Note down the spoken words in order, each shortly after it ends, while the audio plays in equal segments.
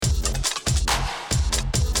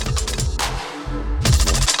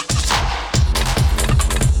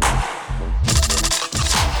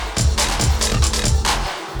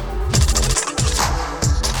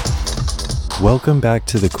Welcome back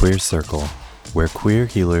to the Queer Circle, where queer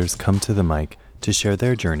healers come to the mic to share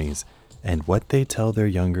their journeys and what they tell their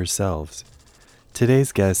younger selves.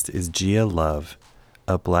 Today's guest is Gia Love,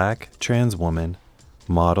 a Black trans woman,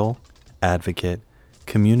 model, advocate,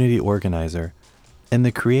 community organizer, and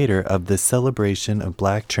the creator of the Celebration of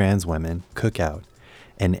Black Trans Women Cookout,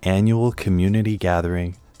 an annual community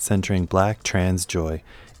gathering centering Black trans joy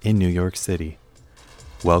in New York City.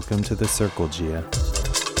 Welcome to the Circle, Gia.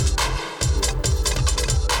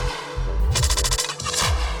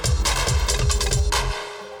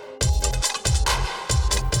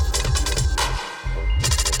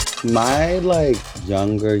 My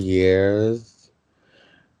younger years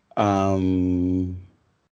um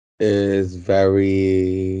is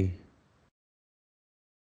very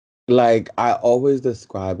I always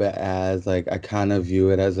describe it as I kind of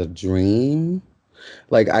view it as a dream.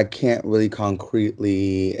 I can't really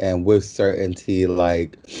concretely and with certainty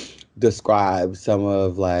describe some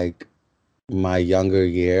of my younger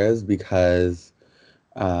years because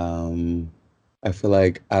um I feel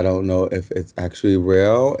like I don't know if it's actually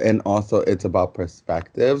real. And also, it's about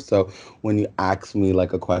perspective. So, when you ask me a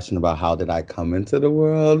question about how did I come into the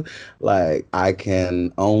world, I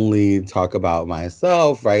can only talk about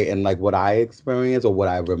myself, right? And what I experienced or what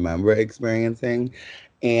I remember experiencing.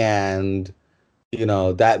 And,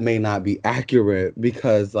 that may not be accurate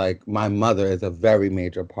because my mother is a very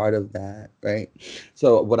major part of that, right?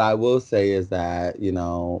 So, what I will say is that,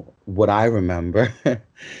 what I remember.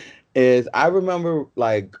 Is I remember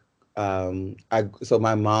I so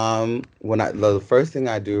my mom when I the first thing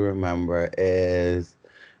I do remember is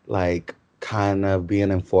kind of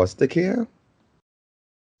being in foster care.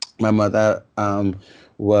 My mother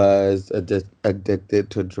was addicted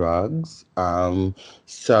to drugs.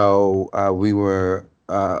 So we were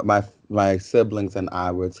my siblings and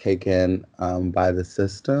I were taken by the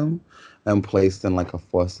system and placed in a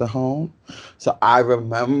foster home. So I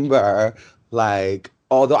remember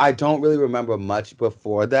although I don't really remember much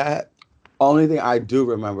before that, only thing I do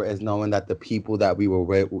remember is knowing that the people that we were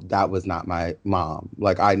with, that was not my mom.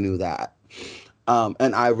 I knew that.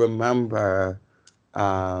 And I remember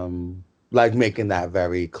making that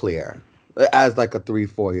very clear as a 3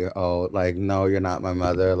 4 year old, no, you're not my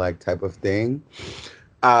mother, type of thing.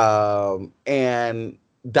 And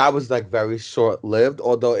that was very short lived,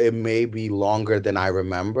 although it may be longer than I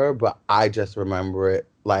remember, but I just remember it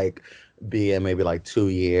being maybe 2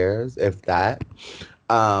 years, if that.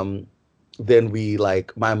 um then we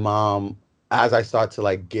my mom, as I start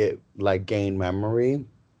to get gain memory,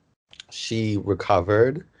 she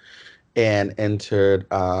recovered and entered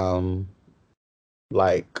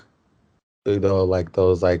like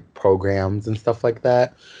those programs and stuff like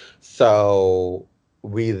that. So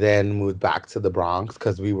we then moved back to the Bronx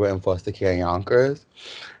because we were in foster care in Yonkers,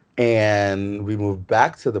 and we moved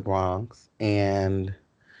back to the Bronx, and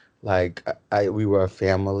we were a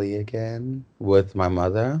family again with my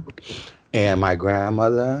mother and my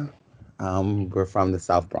grandmother. We're from the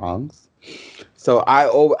South Bronx. So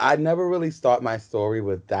I never really start my story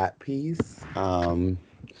with that piece.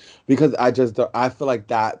 Because I just I feel like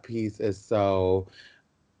that piece is so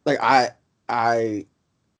like I I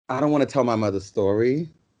don't want to tell my mother's story,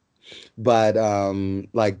 but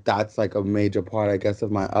that's a major part, I guess,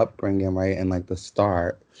 of my upbringing, right? And the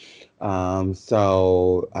start. I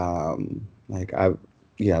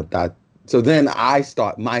yeah, that so then I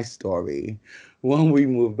start my story. When we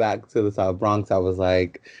moved back to the South Bronx, I was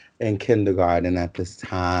in kindergarten at this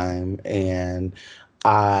time, and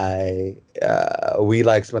I we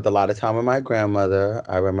spent a lot of time with my grandmother.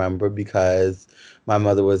 I remember because my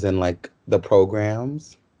mother was in the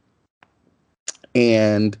programs,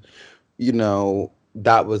 and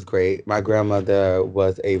that was great. My grandmother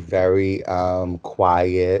was a very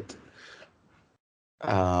quiet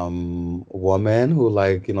woman who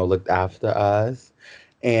looked after us.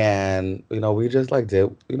 And we just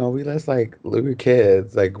did we just we were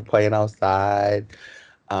kids playing outside.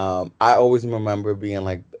 I always remember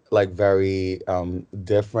being very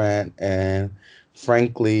different and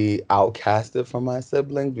frankly outcasted from my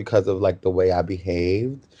siblings because of the way I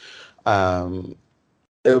behaved. Um,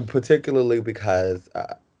 Particularly because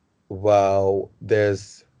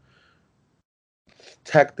there's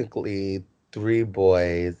technically three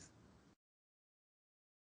boys,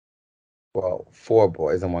 well, four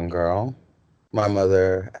boys and one girl. My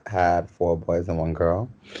mother had four boys and one girl.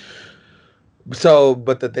 So,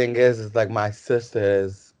 but the thing is my sister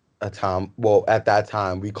is a tom. Well, at that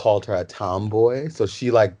time we called her a tomboy, so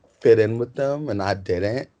she fit in with them, and I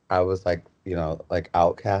didn't. I was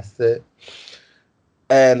outcasted.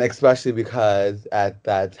 And especially because at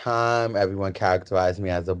that time everyone characterized me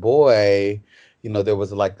as a boy, there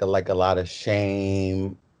was like a lot of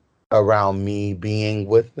shame around me being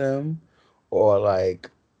with them, or like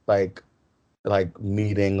like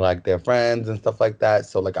meeting like their friends and stuff like that.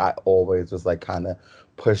 So like I always was like kind of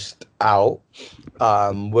pushed out,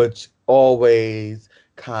 which always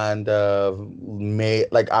kind of made,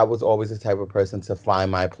 like, I was always the type of person to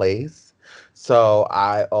find my place. So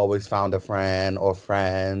I always found a friend or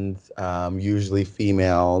friends, usually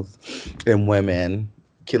females and women,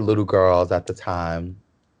 little girls at the time,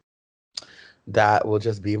 that will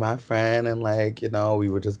just be my friend, and like, we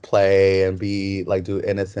would just play and be like do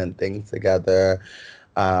innocent things together.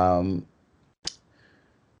 Um,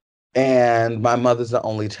 and my mother's the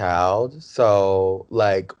only child. So,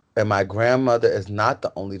 like, and my grandmother is not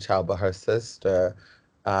the only child, but her sister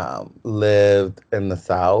lived in the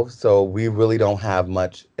South. So we really don't have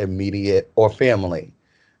much immediate or family,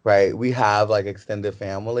 right? We have like extended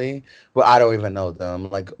family, but I don't even know them.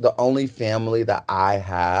 Like, the only family that I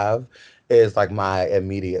have is like my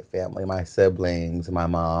immediate family, my siblings, my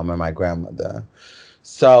mom, and my grandmother.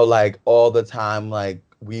 So like all the time, like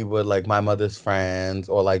we would, like, my mother's friends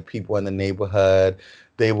or like people in the neighborhood,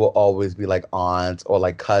 they will always be like aunts or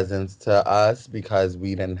like cousins to us because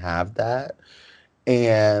we didn't have that.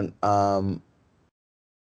 And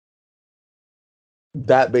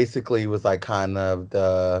that basically was like kind of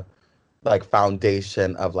the like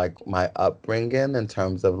foundation of like my upbringing in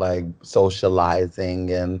terms of like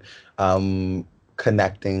socializing and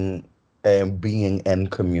connecting and being in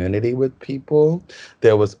community with people.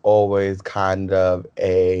 There was always kind of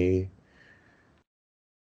a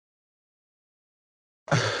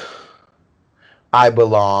I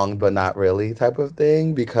belong but not really type of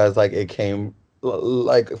thing, because like it came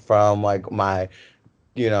like from like my,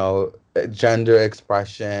 gender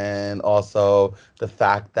expression, also the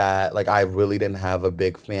fact that like I really didn't have a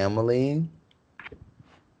big family.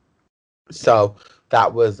 So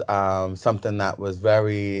that was something that was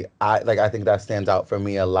very, I think that stands out for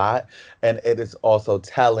me a lot, and it is also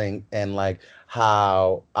telling in like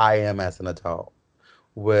how I am as an adult,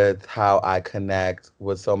 with how I connect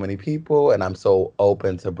with so many people, and I'm so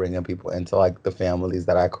open to bringing people into like the families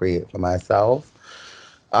that I create for myself.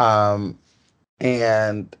 Um,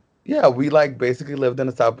 and yeah, we like basically lived in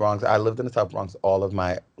the South Bronx. I lived in the South Bronx all of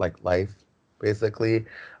my like life, basically,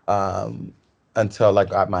 um, until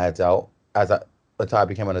like at my adult, until I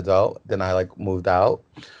became an adult. Then I like moved out,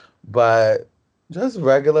 but just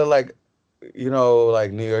regular like,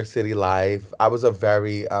 like New York City life. I was a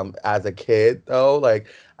very as a kid though, like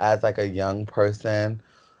as like a young person,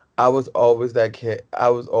 I was always that kid. I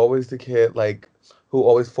was always the kid like who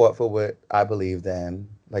always fought for what I believed in,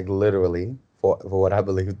 like literally fought for what I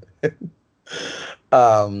believed in.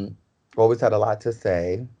 um, always had a lot to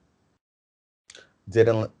say.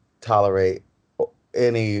 Didn't tolerate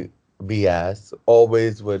any BS.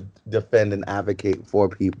 Always would defend and advocate for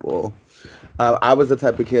people. I was the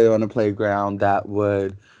type of kid on the playground that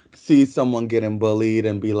would see someone getting bullied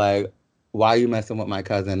and be like, "Why are you messing with my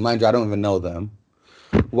cousin?" Mind you, I don't even know them.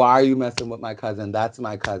 Why are you messing with my cousin? That's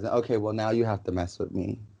my cousin. Okay, well now you have to mess with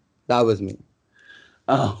me. That was me.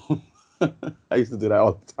 Um, I used to do that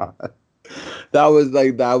all the time. I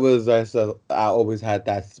always had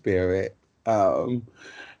that spirit.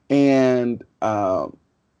 And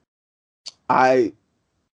I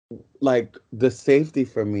like the safety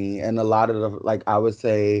for me, and a lot of the, like, I would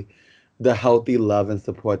say the healthy love and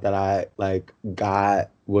support that I like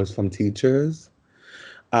got was from teachers.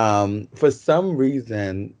 For some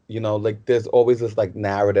reason, like there's always this like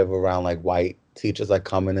narrative around like white teachers like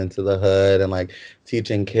coming into the hood and like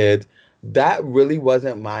teaching kids. That really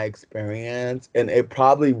wasn't my experience, and it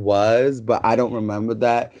probably was, but I don't remember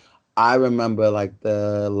that. I remember like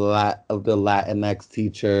the Latinx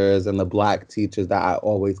teachers and the black teachers that I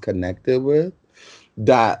always connected with.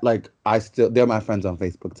 That like they're my friends on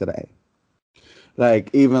Facebook today. Like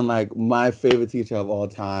even like my favorite teacher of all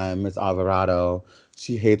time, Miss Alvarado,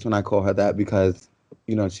 she hates when I call her that because,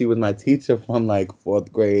 she was my teacher from like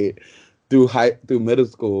fourth grade through middle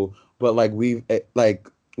school. But like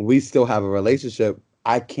we still have a relationship.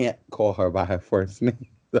 I can't call her by her first name.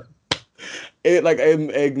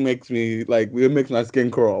 It makes me like it makes my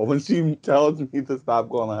skin crawl when she tells me to stop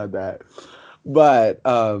calling her that. But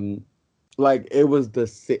like it was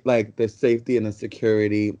like the safety and the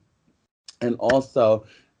security, and also,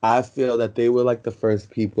 I feel that they were like the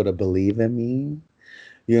first people to believe in me.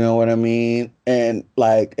 You know what I mean? And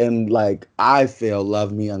like I feel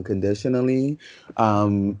love me unconditionally.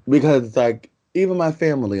 Because like even my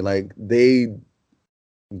family, like they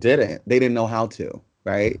didn't know how to,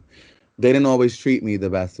 right? they didn't always treat me the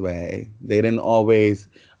best way. They didn't always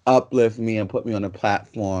uplift me and put me on a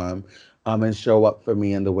platform, and show up for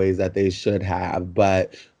me in the ways that they should have.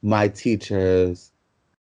 But my teachers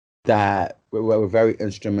that were very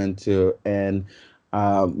instrumental in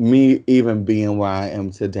me even being where I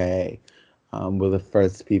am today, were the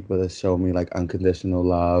first people to show me like unconditional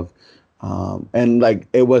love. And like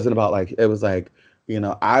it wasn't about like it was like,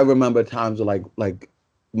 I remember times where like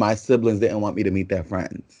my siblings didn't want me to meet their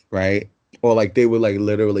friends, right? Or like they would like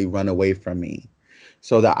literally run away from me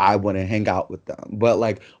so that I wouldn't hang out with them. But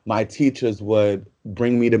like my teachers would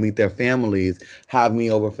bring me to meet their families, have me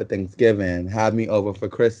over for Thanksgiving, have me over for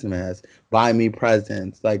Christmas, buy me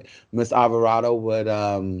presents. Like Miss Alvarado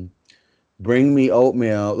would bring me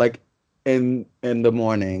oatmeal like in the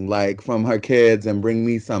morning, like from her kids, and bring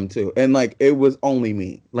me some too. And like it was only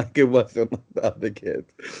me. Like it wasn't like the other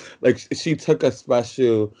kids. Like she took a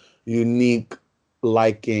special, unique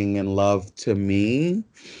liking and love to me.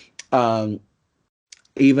 Um,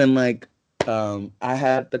 even like I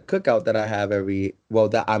had the cookout that I have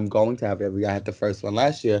that I'm going to have I had the first one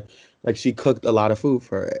last year. Like she cooked a lot of food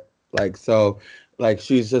for it. Like so like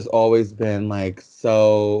she's just always been like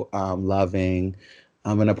so loving,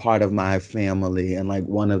 and a part of my family, and like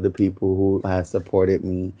one of the people who has supported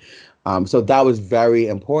me. So that was very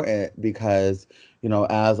important because,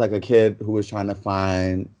 as like a kid who was trying to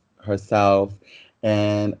find herself,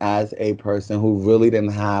 and as a person who really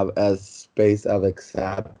didn't have a space of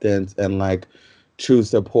acceptance and like true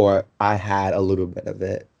support, I had a little bit of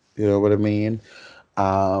it. You know what I mean?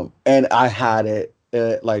 And I had it,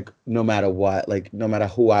 like no matter what, like no matter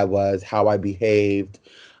who I was, how I behaved,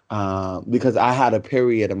 because I had a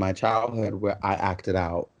period in my childhood where I acted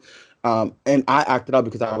out. And I acted out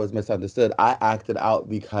because I was misunderstood. I acted out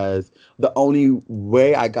because the only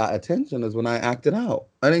way I got attention is when I acted out.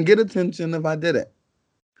 I didn't get attention if I didn't.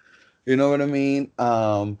 You know what I mean?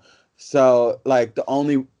 So like the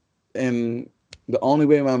only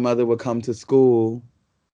way my mother would come to school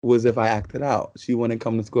was if I acted out. She wouldn't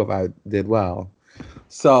come to school if I did well.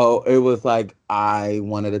 So it was like I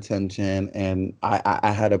wanted attention, and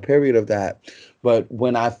I had a period of that. But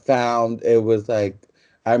when I found it was like,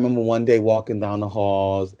 I remember one day walking down the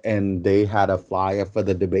halls and they had a flyer for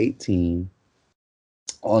the debate team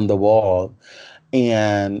on the wall.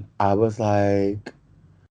 And I was like,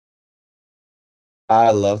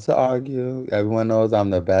 I love to argue. Everyone knows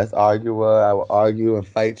I'm the best arguer. I will argue and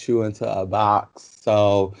fight you into a box.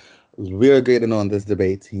 So we're getting on this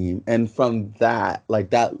debate team. And from that,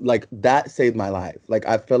 like that saved my life. Like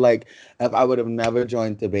I feel like if I would have never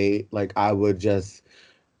joined debate, like I would just,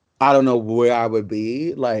 I don't know where I would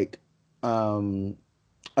be. Like um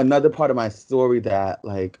another part of my story that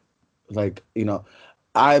like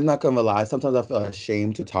I'm not gonna lie, sometimes I feel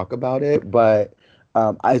ashamed to talk about it, but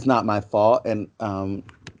it's not my fault. And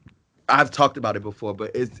I've talked about it before,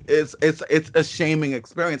 but it's a shaming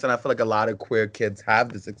experience, and I feel like a lot of queer kids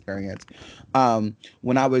have this experience.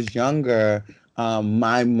 When I was younger,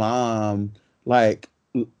 my mom, like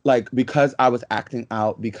because I was acting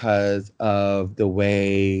out because of the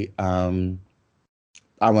way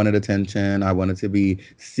I wanted attention, I wanted to be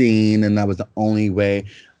seen, and that was the only way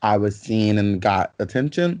I was seen and got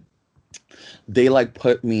attention. They like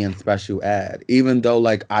put me in special ed, even though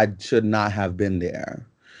like I should not have been there,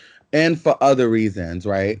 and for other reasons,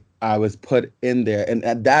 right? I was put in there, and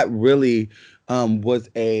that really was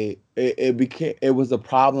it became it was a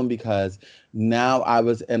problem because now I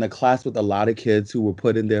was in a class with a lot of kids who were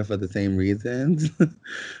put in there for the same reasons,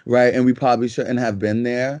 right? And we probably shouldn't have been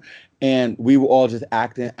there. And we were all just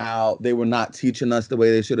acting out. They were not teaching us the way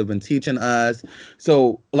they should have been teaching us.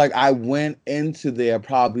 So, like, I went into there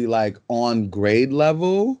probably like on grade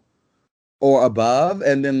level or above,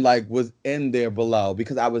 and then like was in there below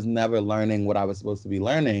because I was never learning what I was supposed to be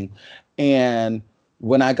learning. And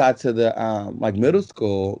when I got to the like middle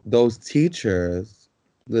school, those teachers,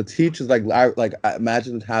 the teachers, I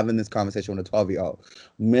imagine having this conversation with a 12-year-old.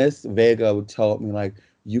 Miss Vega told me like,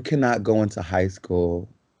 you cannot go into high school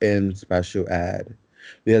in special ed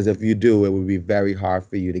because if you do, it would be very hard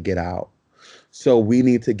for you to get out. So we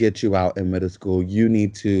need to get you out in middle school. You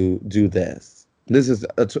need to do this.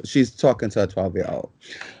 She's talking to a 12-year-old.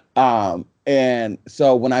 And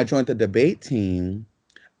so when I joined the debate team,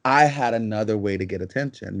 I had another way to get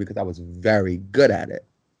attention because I was very good at it.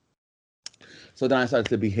 So then I started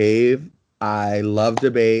to behave. I love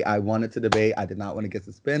debate. I wanted to debate. I did not want to get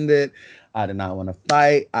suspended. I did not want to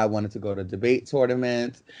fight. I wanted to go to debate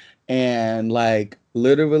tournaments. And like I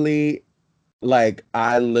literally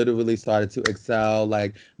started to excel.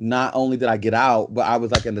 Like not only did I get out, but I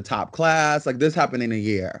was like in the top class. Like this happened in a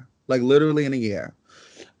year. Like literally in a year.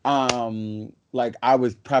 Like I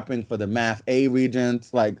was prepping for the math A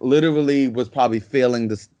regents, like literally was probably failing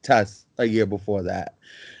this test a year before that.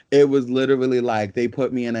 It was literally like they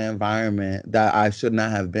put me in an environment that I should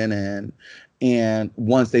not have been in. And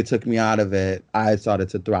once they took me out of it, I started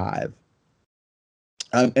to thrive.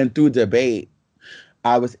 And through debate,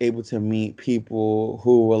 I was able to meet people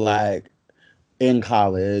who were like in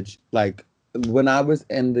college. Like when I was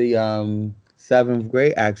in the seventh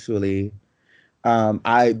grade, actually,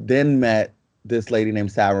 I then met this lady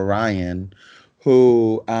named Sarah Ryan,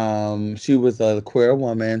 who she was a queer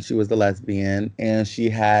woman. She was a lesbian, and she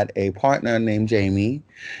had a partner named Jamie,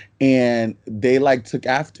 and they like took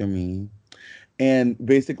after me. And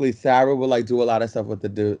basically, Sarah would like do a lot of stuff with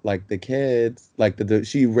like the kids, like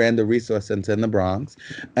she ran the resource center in the Bronx,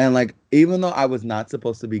 and like even though I was not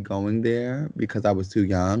supposed to be going there because I was too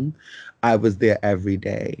young, I was there every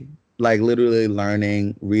day, like literally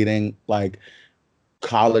learning, reading like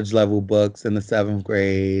college level books in the seventh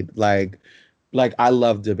grade, like I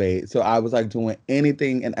love debate, so I was like doing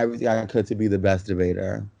anything and everything I could to be the best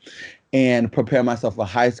debater and prepare myself for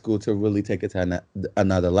high school to really take it to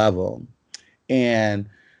another level. And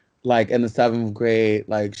like in the seventh grade,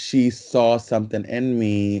 like she saw something in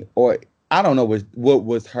me, or I don't know what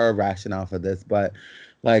was her rationale for this, but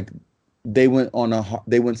like they went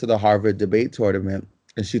to the Harvard debate tournament,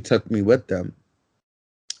 and she took me with them.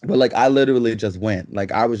 But like I literally just went,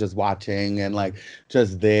 like I was just watching and like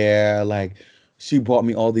just there, like she bought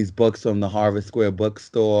me all these books from the Harvard Square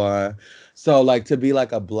bookstore. So like to be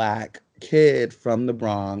like a black kid from the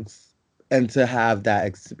Bronx and to have that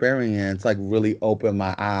experience like really opened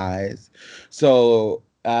my eyes. So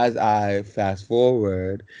as I fast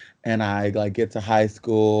forward and I like get to high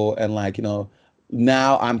school and like,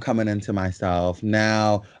 now I'm coming into myself.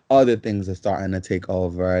 Now other things are starting to take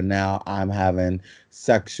over. Now I'm having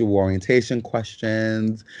sexual orientation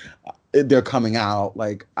questions. They're coming out.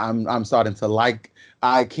 Like I'm starting to like.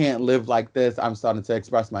 I can't live like this. I'm starting to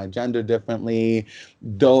express my gender differently.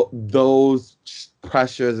 Those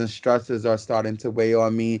pressures and stresses are starting to weigh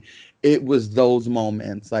on me. It was those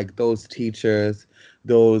moments, like those teachers,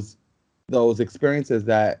 those those experiences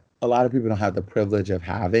that a lot of people don't have the privilege of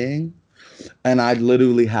having, and I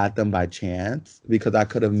literally had them by chance because I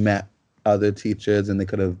could have met other teachers and they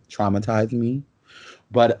could have traumatized me.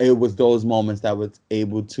 But it was those moments that was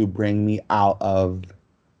able to bring me out of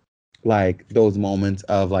like those moments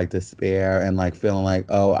of like despair and like feeling like,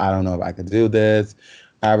 oh, I don't know if I could do this.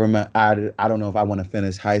 I don't know if I want to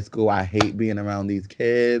finish high school. I hate being around these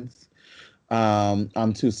kids.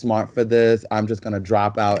 I'm too smart for this. I'm just gonna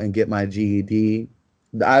drop out and get my GED.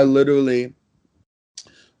 I literally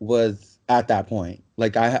was at that point.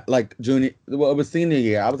 Like like well, it was senior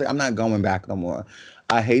year. I was like, I'm not going back no more.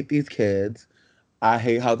 I hate these kids. I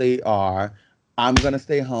hate how they are. I'm gonna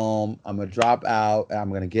stay home. I'm gonna drop out. And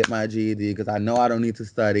I'm gonna get my GED because I know I don't need to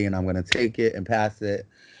study, and I'm gonna take it and pass it.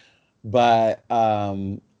 But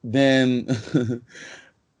then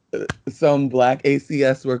some black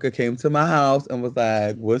ACS worker came to my house and was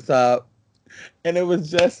like, "What's up?" And it was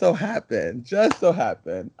just so happened.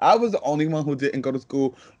 I was the only one who didn't go to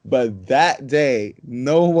school, but that day,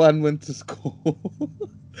 no one went to school.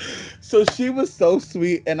 So she was so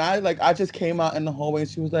sweet. And I just came out in the hallway and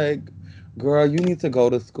she was like, girl, you need to go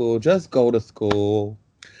to school. Just go to school.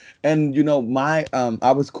 And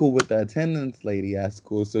I was cool with the attendance lady at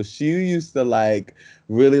school. So she used to like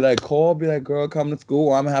really like call, be like, girl, come to school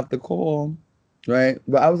or I'm gonna have to call. Right.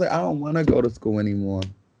 But I was like, I don't want to go to school anymore.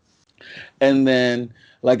 And then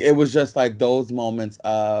like it was just like those moments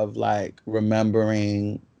of like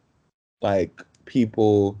remembering like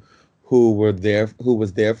people who was there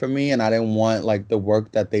for me, and I didn't want like the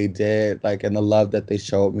work that they did like and the love that they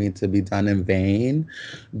showed me to be done in vain.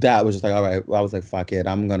 That was just like, all right, well, I was like, fuck it,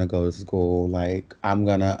 I'm gonna go to school. Like I'm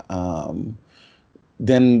gonna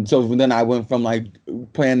then I went from like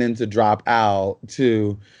planning to drop out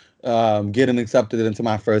to getting accepted into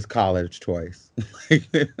my first college choice.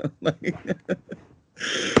 like,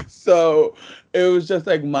 so it was just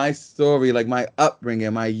like my story, like my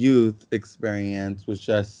upbringing, my youth experience was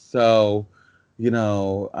just so, you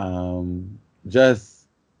know, just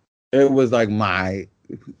it was like my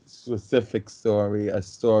specific story, a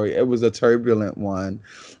story. It was a turbulent one,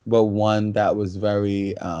 but one that was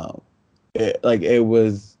very, it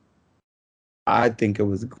was. I think it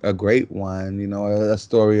was a great one, a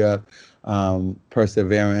story of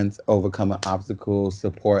perseverance, overcoming obstacles,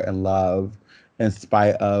 support, and love, in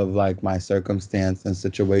spite of like my circumstance and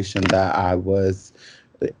situation that I was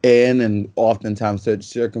in, and oftentimes such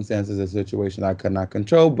circumstances and situations I could not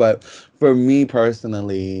control. But for me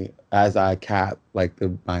personally, as I cap like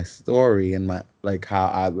my story and my like how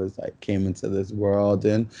I was like came into this world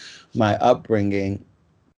and my upbringing.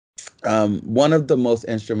 One of the most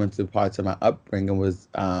instrumental parts of my upbringing was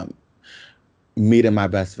meeting my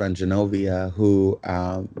best friend Genovia, who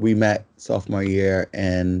we met sophomore year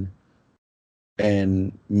in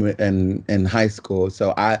high school.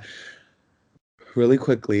 So I really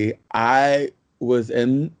quickly. Was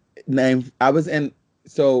in I was in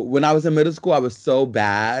so when I was in middle school, I was so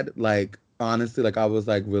bad. Like honestly, like I was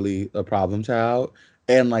like really a problem child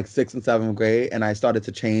in like sixth and seventh grade, and I started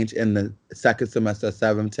to change in the second semester,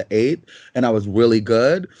 seventh to eighth, and I was really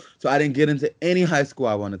good. So I didn't get into any high school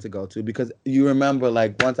I wanted to go to because you remember,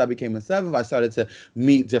 like once I became in seventh, I started to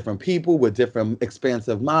meet different people with different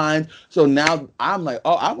expansive minds. So now I'm like,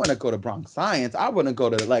 oh, I want to go to Bronx Science. I want to go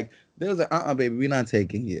to like they was like, baby, we're not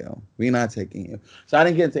taking you. We're not taking you. So I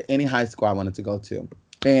didn't get into any high school I wanted to go to.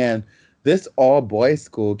 And this all boys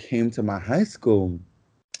school came to my high school.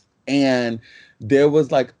 And there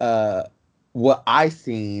was like what I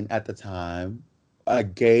seen at the time, a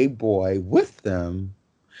gay boy with them.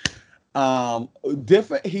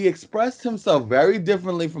 Different he expressed himself very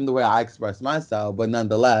differently from the way I expressed myself, but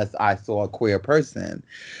nonetheless, I saw a queer person.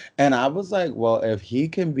 And I was like, well, if he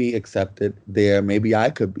can be accepted there, maybe I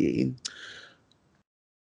could be.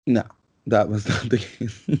 No, that was not the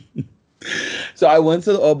case. So I went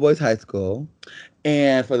to the all boys high school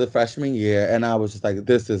and for the freshman year, and I was just like,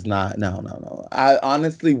 this is not, no, no, no. I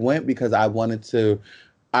honestly went because I wanted to,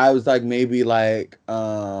 I was like, maybe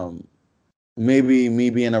me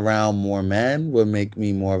being around more men would make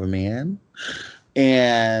me more of a man.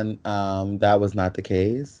 And that was not the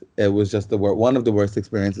case. It was just one of the worst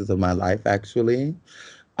experiences of my life, actually.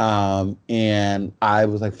 And I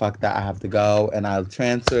was like, fuck that, I have to go. And I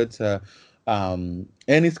transferred to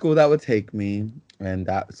any school that would take me. And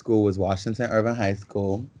that school was Washington Urban High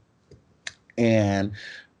School. And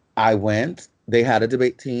I went. They had a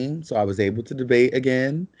debate team, so I was able to debate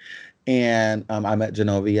again. And I met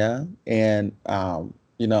Genovia. And,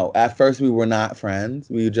 at first we were not friends.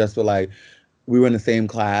 We just were like, we were in the same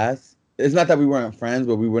class. It's not that we weren't friends,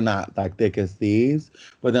 but we were not like thick as thieves.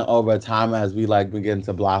 But then over time, as we like begin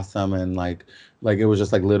to blossom and like it was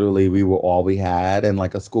just like literally we were all we had, and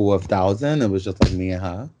like a school of 1,000, it was just like me and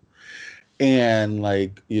her. And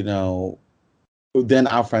like then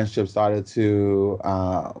our friendship started to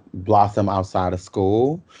blossom outside of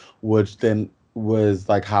school, which then was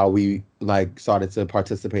like how we like started to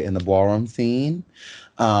participate in the ballroom scene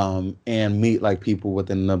and meet like people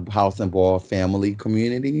within the house and ball family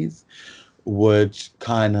communities, which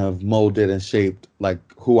kind of molded and shaped like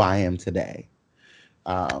who I am today.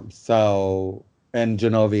 So, and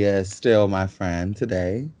Genovia is still my friend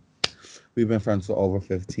today. We've been friends for over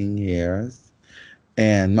 15 years.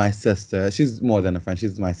 And my sister, she's more than a friend,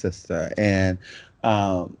 she's my sister. And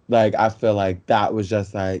like, I feel like that was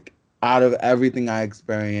just like, out of everything I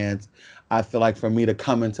experienced, I feel like for me to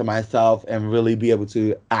come into myself and really be able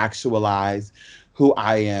to actualize who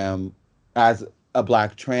I am as a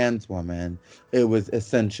Black trans woman, it was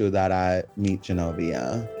essential that I meet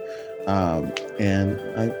Genovia. And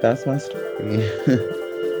like, that's my story.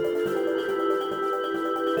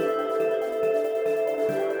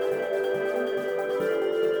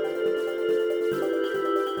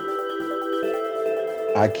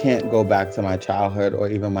 I can't go back to my childhood or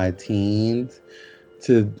even my teens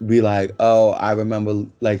to be like, oh, I remember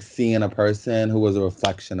like seeing a person who was a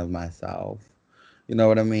reflection of myself. You know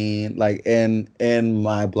what I mean? Like in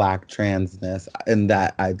my Black transness, in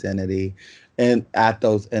that identity, and at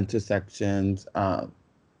those intersections,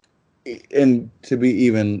 and to be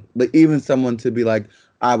even like even someone to be like,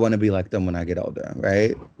 I want to be like them when I get older,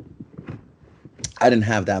 right? I didn't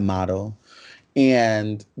have that model,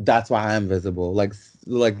 and that's why I'm visible. Like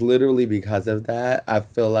literally because of that, I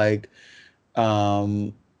feel like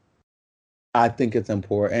um, I think it's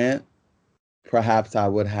important. Perhaps I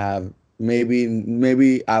would have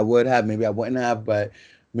maybe I would have, maybe I wouldn't have, but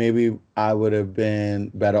maybe I would have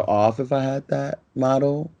been better off if I had that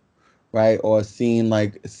model, right? Or seen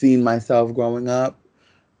myself growing up.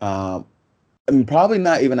 Um, I mean, probably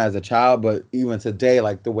not even as a child, but even today,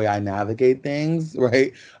 like the way I navigate things,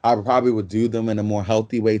 right? I probably would do them in a more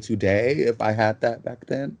healthy way today if I had that back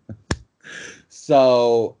then.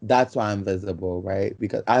 So that's why I'm visible, right?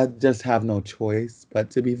 Because I just have no choice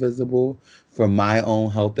but to be visible for my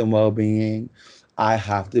own health and well being. I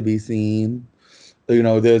have to be seen.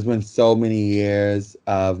 There's been so many years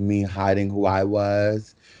of me hiding who I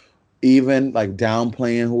was, even like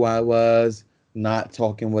downplaying who I was, not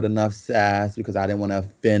talking with enough sass because I didn't want to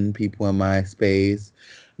offend people in my space,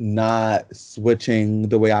 not switching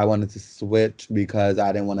the way I wanted to switch because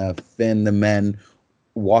I didn't want to offend the men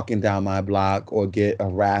walking down my block or get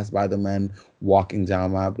harassed by the men walking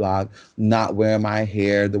down my block, not wearing my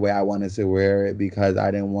hair the way I wanted to wear it because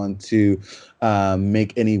I didn't want to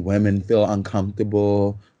make any women feel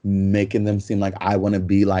uncomfortable, making them seem like I want to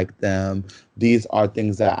be like them. These are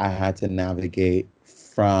things that I had to navigate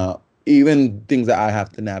from, even things that I have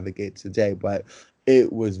to navigate today. But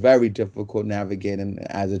it was very difficult navigating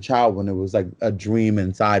as a child when it was like a dream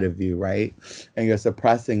inside of you, right? And you're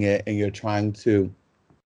suppressing it and you're trying to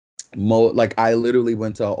like I literally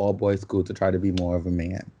went to an all boys school to try to be more of a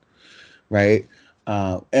man, right?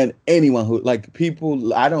 And anyone who like people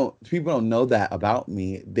don't know that about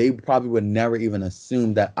me. They probably would never even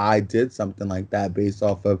assume that I did something like that based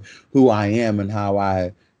off of who I am and how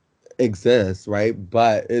I exist, right?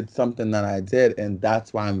 But it's something that I did, and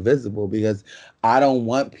that's why I'm visible because I don't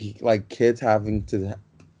want like kids having to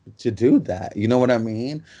do that. You know what I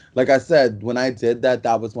mean? Like I said, when I did that,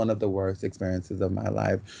 that was one of the worst experiences of my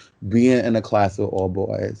life. Being in a class with all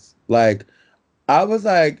boys. Like I was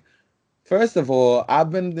like, first of all,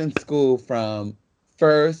 I've been in school from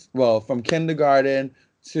from kindergarten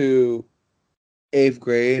to eighth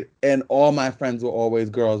grade, and all my friends were always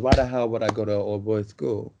girls. Why the hell would I go to an all boys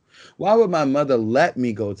school? Why would my mother let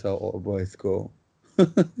me go to an all boys school?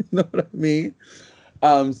 You know what I mean?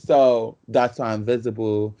 So that's why I'm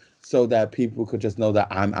visible, so that people could just know that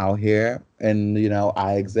I'm out here and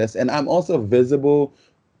I exist. And I'm also visible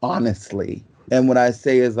honestly. And what I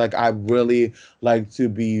say is like I really like to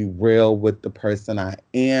be real with the person I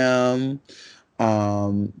am.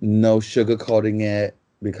 No sugarcoating it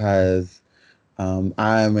because I'm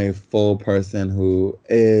a full person who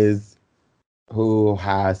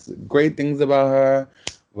has great things about her,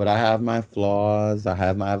 but I have my flaws, I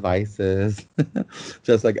have my vices,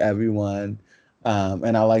 just like everyone.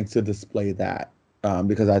 And I like to display that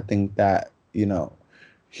because I think that,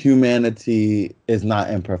 humanity is not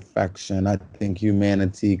imperfection. I think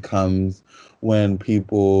humanity comes when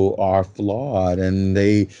people are flawed and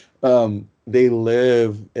they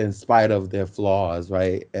live in spite of their flaws,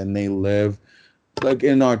 right? And they live like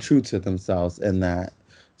and are true to themselves in that.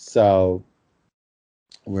 So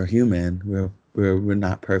we're human. We're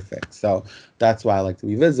not perfect. So that's why I like to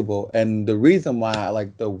be visible. And the reason why I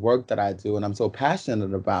like the work that I do and I'm so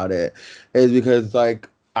passionate about it is because like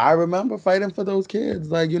I remember fighting for those kids.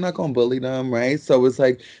 Like you're not gonna bully them, right? So it's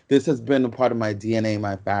like this has been a part of my DNA,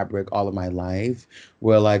 my fabric, all of my life,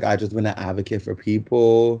 where like I just been an advocate for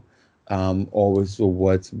people, always for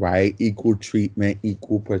what's right, equal treatment,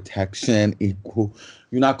 equal protection, equal.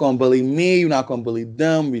 You're not gonna bully me. You're not gonna bully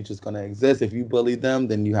them. We're just gonna exist. If you bully them,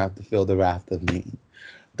 then you have to feel the wrath of me.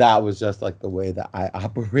 That was just like the way that I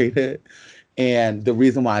operated. And the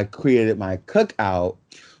reason why I created my cookout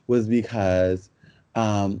was because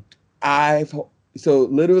um, I've so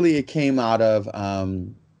literally it came out of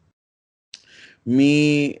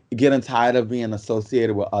me getting tired of being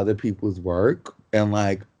associated with other people's work and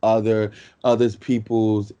like others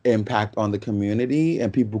people's impact on the community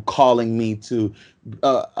and people calling me to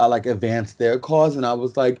like advance their cause. And I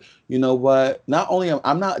was like, you know what, not only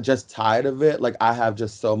I'm not just tired of it, like I have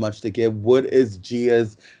just so much to give.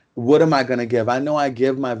 What am I going to give? I know I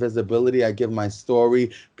give my visibility, I give my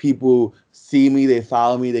story. People see me, they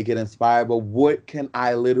follow me, they get inspired. But what can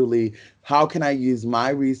I literally, how can I use my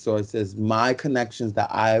resources, my connections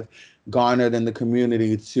that I've garnered in the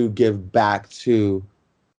community to give back to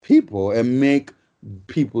people and make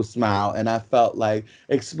people smile? And I felt like,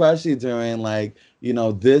 especially during like,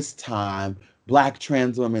 this time, Black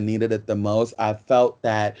trans women needed it the most. I felt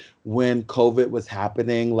that when COVID was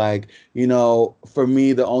happening, like, for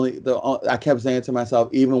me, I kept saying to myself,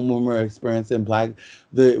 even when we're experiencing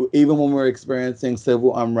even when we're experiencing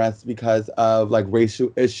civil unrest because of like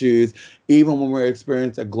racial issues, even when we're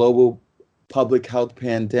experiencing a global public health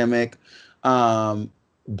pandemic, um,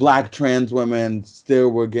 Black trans women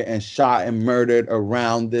still were getting shot and murdered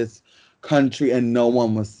around this country, and no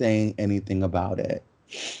one was saying anything about it.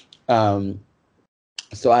 Um,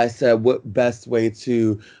 so I said, what best way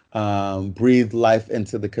to breathe life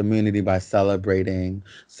into the community by celebrating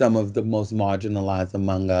some of the most marginalized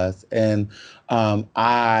among us? And um,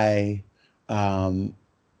 I, um,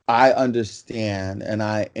 I understand, and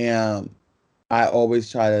I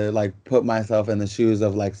always try to like put myself in the shoes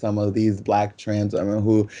of like some of these Black trans women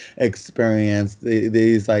who experience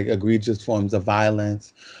these like egregious forms of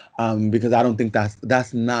violence, because I don't think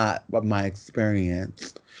that's not what my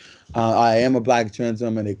experience. I am a black trans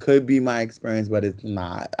woman. It could be my experience, but it's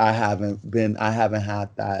not. I haven't had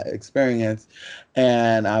that experience.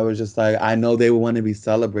 And I was just like, I know they would want to be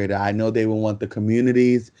celebrated. I know they would want the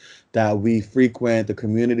communities that we frequent, the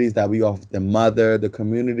communities that we often mother, the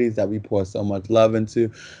communities that we pour so much love into,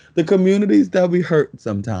 the communities that we hurt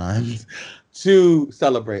sometimes to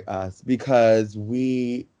celebrate us because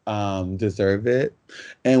we deserve it.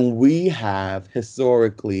 And we have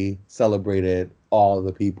historically celebrated all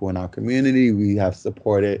the people in our community. We have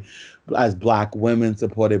supported, as Black women,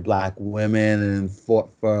 supported Black women and fought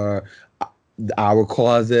for our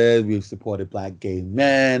causes. We've supported Black gay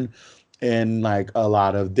men in like a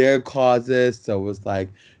lot of their causes. So it's like,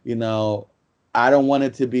 you know, I don't want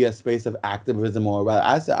it to be a space of activism or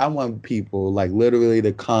I said I want people like literally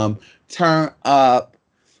to come turn up.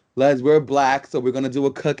 We're black, so we're gonna do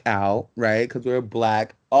a cookout, right? Because we're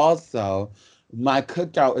black. Also, my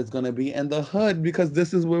cookout is gonna be in the hood because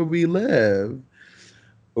this is where we live.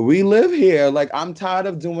 We live here. Like, I'm tired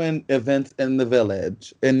of doing events in the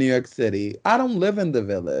village in New York City. I don't live in the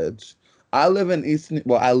village. I lived in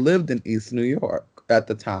East New York at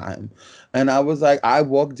the time. And I was like, I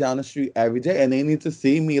walk down the street every day and they need to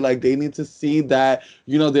see me. Like, they need to see that,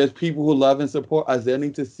 there's people who love and support us. They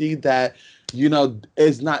need to see that,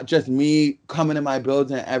 it's not just me coming in my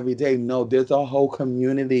building every day. No, there's a whole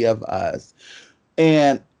community of us.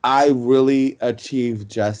 And I really achieved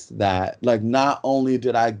just that. Like, not only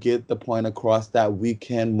did I get the point across that we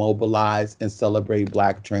can mobilize and celebrate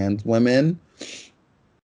Black trans women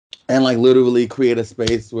and, like, literally create a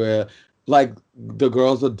space where, like, the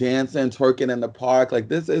girls were dancing, twerking in the park. Like,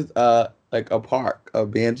 this is, like, a park, a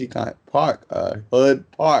Banji park, a hood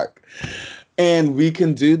park, and we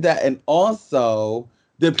can do that. And also,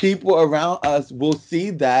 the people around us will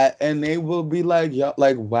see that and they will be like, yo,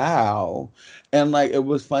 like, wow. And like, it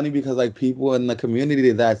was funny because like people in the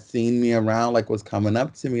community that seen me around, like, was coming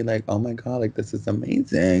up to me like, oh my God, like, this is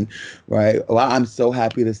amazing. Right. Wow. I'm so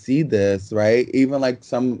happy to see this. Right. Even like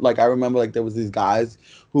like, I remember like there was these guys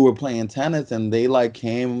who were playing tennis and they like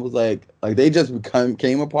came and was like they just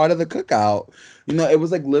came a part of the cookout. It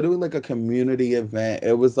was like literally like a community event.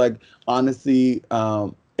 It was like, honestly,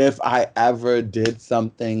 if I ever did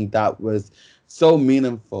something that was so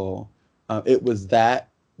meaningful, it was that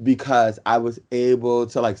because I was able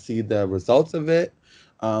to like see the results of it.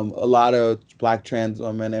 A lot of Black trans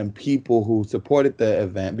women and people who supported the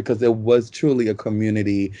event because it was truly a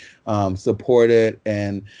community supported.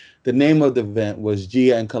 And the name of the event was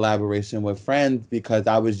Gia in collaboration with friends because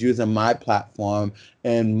I was using my platform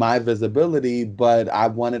and my visibility, but I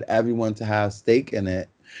wanted everyone to have stake in it.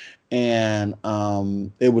 And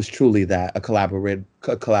it was truly that a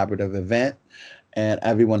collaborative event, and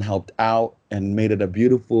everyone helped out and made it a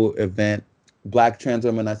beautiful event. Black trans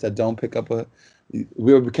women, I said, don't pick up a.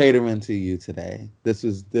 We were catering to you today. This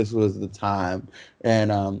was the time,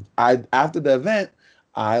 and I after the event,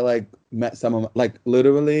 I like met some of like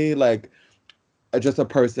literally like just a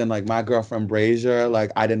person like my girlfriend Brazier.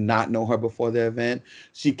 Like, I did not know her before the event.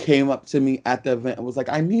 She came up to me at the event and was like,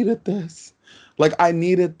 I needed this. Like, I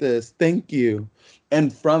needed this. Thank you.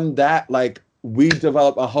 And from that, like, we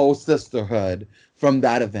developed a whole sisterhood from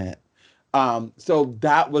that event. So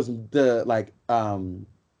that was the like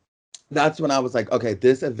that's when I was like, okay,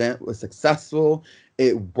 this event was successful.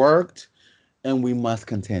 It worked and we must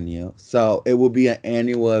continue. So it will be an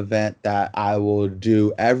annual event that I will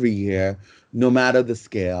do every year, no matter the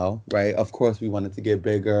scale, right? Of course, we want it to get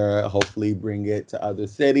bigger, hopefully bring it to other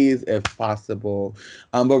cities if possible.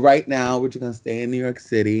 But right now, we're just going to stay in New York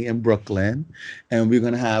City and Brooklyn, and we're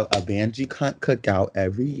going to have a Banji cookout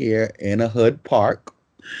every year in a hood park.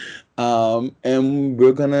 And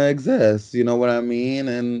we're gonna exist, you know what I mean?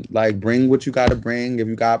 And like, bring what you gotta bring. If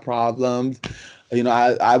you got problems,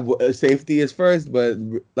 safety is first, but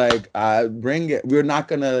like, I bring it. We're not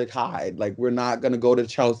gonna like, hide. Like, we're not gonna go to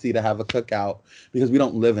Chelsea to have a cookout because we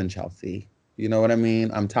don't live in Chelsea. You know what I mean?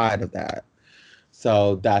 I'm tired of that.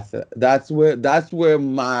 So that's where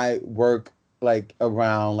my work, like,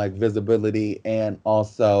 around like visibility and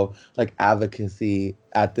also like advocacy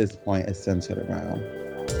at this point is centered around.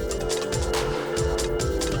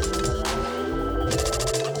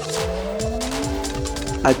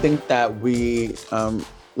 I think that we,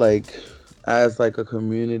 like, as like a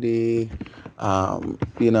community,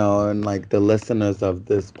 and like the listeners of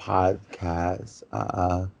this podcast,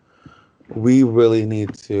 we really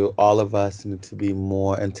need to, all of us need to be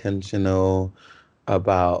more intentional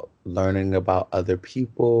about learning about other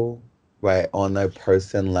people, right, on a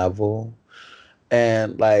person level,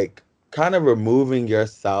 and like kind of removing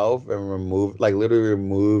yourself and literally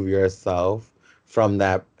remove yourself from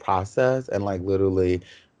that process and like literally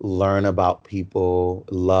learn about people,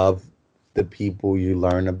 love the people you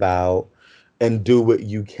learn about, and do what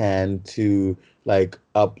you can to like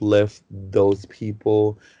uplift those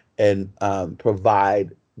people and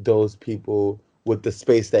provide those people with the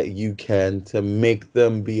space that you can to make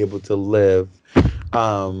them be able to live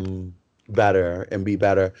um, better and be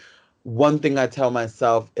better. One thing I tell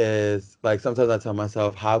myself is like sometimes I tell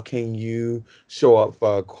myself, how can you show up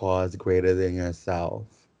for a cause greater than yourself?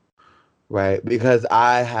 Right? Because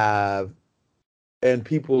I have, and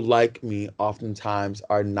people like me oftentimes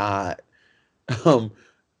are not, um,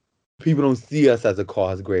 people don't see us as a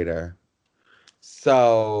cause greater.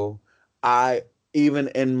 So I, even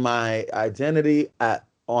in my identity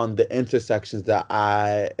on the intersections that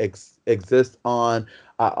I exist on,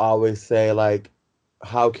 I always say like,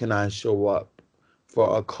 how can I show up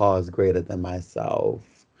for a cause greater than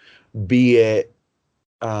myself? Be it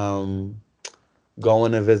um,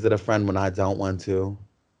 going to visit a friend when I don't want to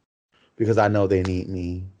because I know they need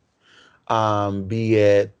me. Be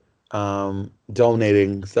it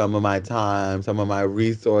donating some of my time, some of my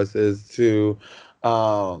resources to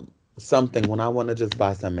something when I want to just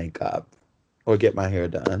buy some makeup or get my hair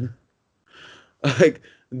done. Like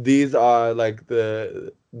these are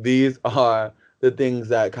the things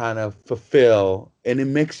that kind of fulfill, and it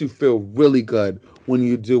makes you feel really good when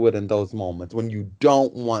you do it in those moments when you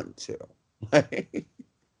don't want to. Like,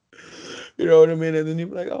 you know what I mean? And then you're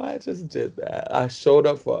like, oh, I just did that. I showed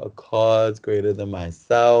up for a cause greater than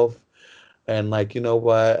myself. And like, you know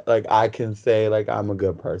what? Like I can say like I'm a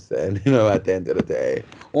good person, at the end of the day.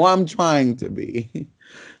 Or I'm trying to be.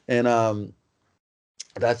 And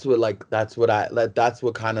that's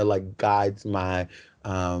what kind of like guides my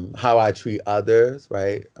how I treat others,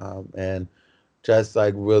 right? And just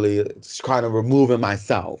like really kind of removing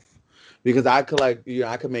myself. Because I could like,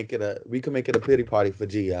 I could make it we could make it a pity party for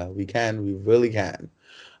Gia. We really can.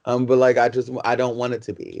 But like I don't want it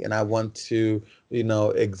to be, and I want to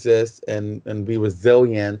exist and be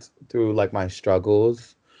resilient through like my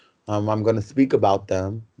struggles. I'm gonna speak about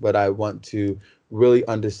them, but I want to really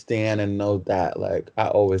understand and know that like I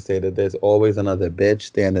always say that there's always another bitch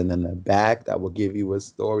standing in the back that will give you a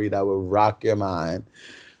story that will rock your mind.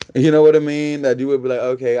 You know what I mean? That you would be like,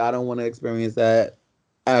 okay, I don't want to experience that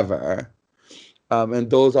ever. And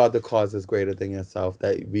those are the causes greater than yourself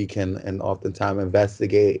that we can and oftentimes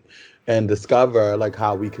investigate and discover like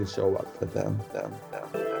how we can show up for them.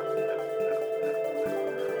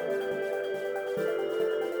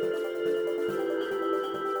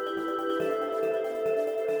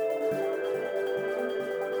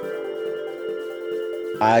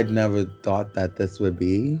 I'd never thought that this would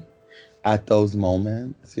be at those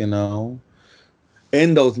moments,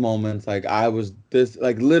 in those moments, like I was this,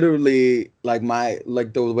 like literally, like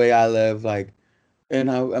like the way I live, like, and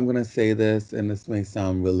I'm gonna say this, and this may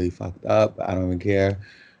sound really fucked up. I don't even care.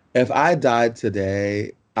 If I died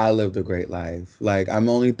today, I lived a great life. Like I'm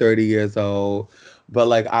only 30 years old, but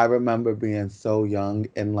like I remember being so young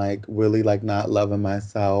and like really like not loving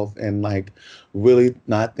myself and like really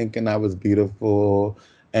not thinking I was beautiful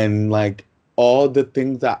and like all the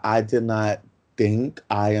things that I did not think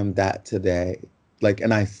I am that today. Like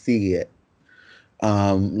and I see it.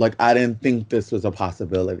 Like I didn't think this was a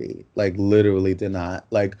possibility. Like literally did not.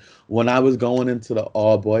 Like when I was going into the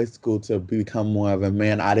all boys school to become more of a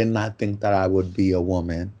man, I did not think that I would be a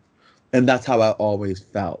woman. And that's how I always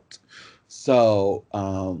felt. So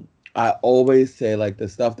I always say like the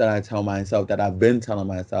stuff that I tell myself that I've been telling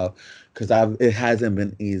myself because I've it hasn't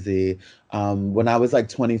been easy. When I was like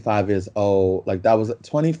 25 years old, like that was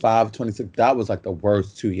 25, 26, that was like the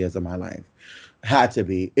worst 2 years of my life. Had to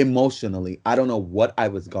be emotionally. I don't know what I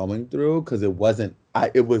was going through because it wasn't.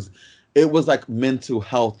 It was like mental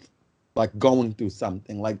health, like going through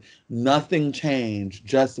something. Like nothing changed.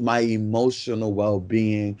 Just my emotional well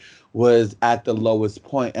being was at the lowest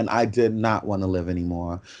point, and I did not want to live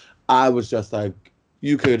anymore. I was just like,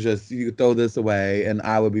 you could throw this away, and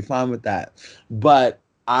I would be fine with that. But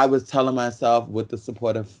I was telling myself with the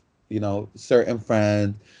support of certain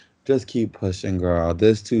friends, just keep pushing, girl.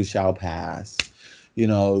 This too shall pass.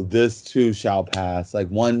 This too shall pass. Like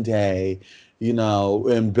one day,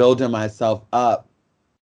 and building myself up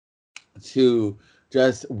to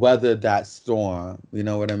just weather that storm. You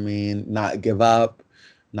know what I mean? Not give up,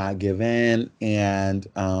 not give in. And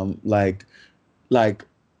like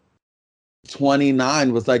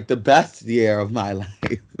 29 was like the best year of my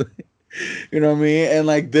life. You know what I mean? And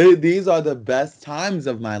like these are the best times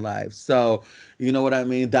of my life. So, you know what I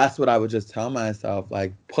mean? That's what I would just tell myself,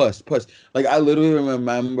 like push, push. Like I literally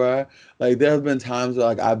remember like there have been times where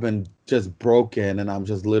like I've been just broken and I'm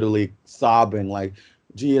just literally sobbing, like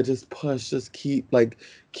Gia, just push, just keep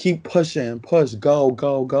pushing, push, go,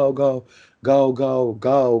 go, go, go, go, go,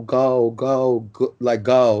 go, go, go,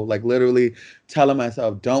 go, like literally telling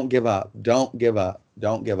myself, don't give up, don't give up,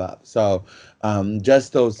 don't give up. So,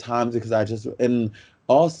 just those times because and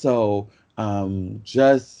also,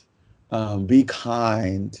 just be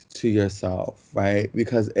kind to yourself, right?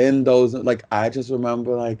 Because in those, like, I just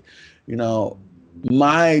remember, like, you know,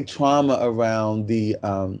 my trauma around the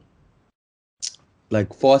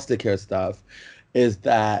like foster care stuff is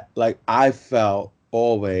that like I felt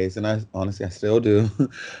always, and I honestly I still do,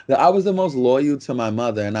 that I was the most loyal to my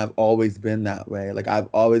mother, and I've always been that way. Like I've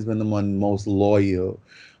always been the one most loyal.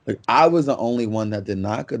 Like I was the only one that did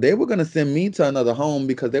not. They were gonna send me to another home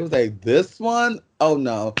because they was like, this one, oh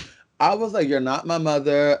no. I was like, you're not my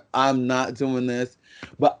mother. I'm not doing this.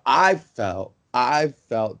 But I felt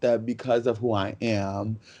that because of who I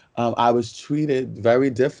am, I was treated very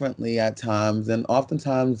differently at times and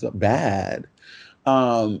oftentimes bad.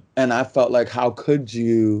 And I felt like, how could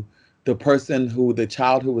you, the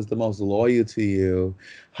child who was the most loyal to you,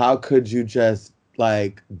 how could you just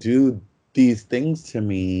like do these things to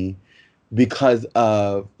me because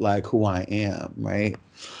of like who I am, right?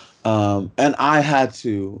 And I had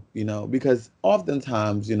to, because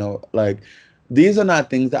oftentimes, like these are not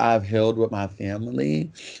things that I've healed with my family,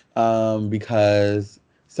 because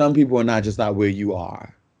some people are not just not where you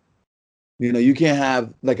are. You can't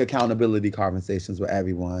have like accountability conversations with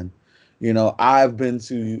everyone. I've been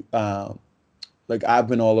to, like, I've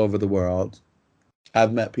been all over the world.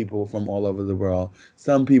 I've met people from all over the world.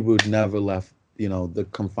 Some people never left, the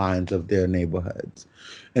confines of their neighborhoods.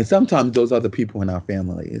 And sometimes those are the people in our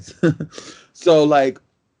families. So, like,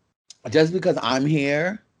 just because I'm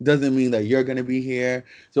here doesn't mean that you're going to be here.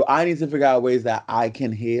 So, I need to figure out ways that I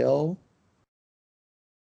can heal.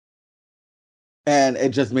 And it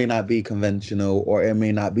just may not be conventional or it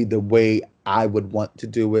may not be the way I would want to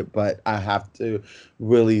do it, but I have to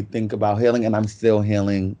really think about healing. And I'm still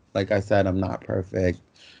healing. Like I said, I'm not perfect.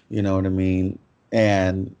 You know what I mean?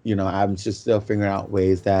 And, I'm just still figuring out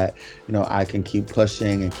ways that, I can keep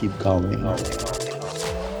pushing and keep going.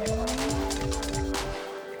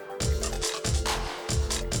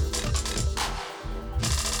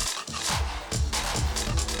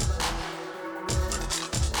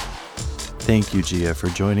 Thank you, Gia, for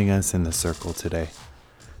joining us in the circle today.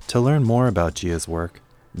 To learn more about Gia's work,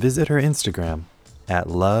 visit her Instagram at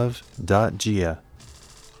love.gia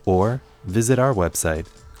or visit our website,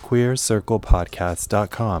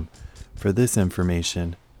 queercirclepodcast.com, for this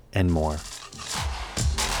information and more.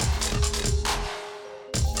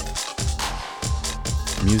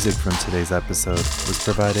 Music from today's episode was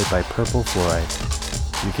provided by Purple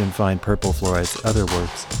Fluoride. You can find Purple Fluoride's other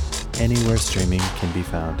works anywhere streaming can be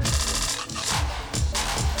found.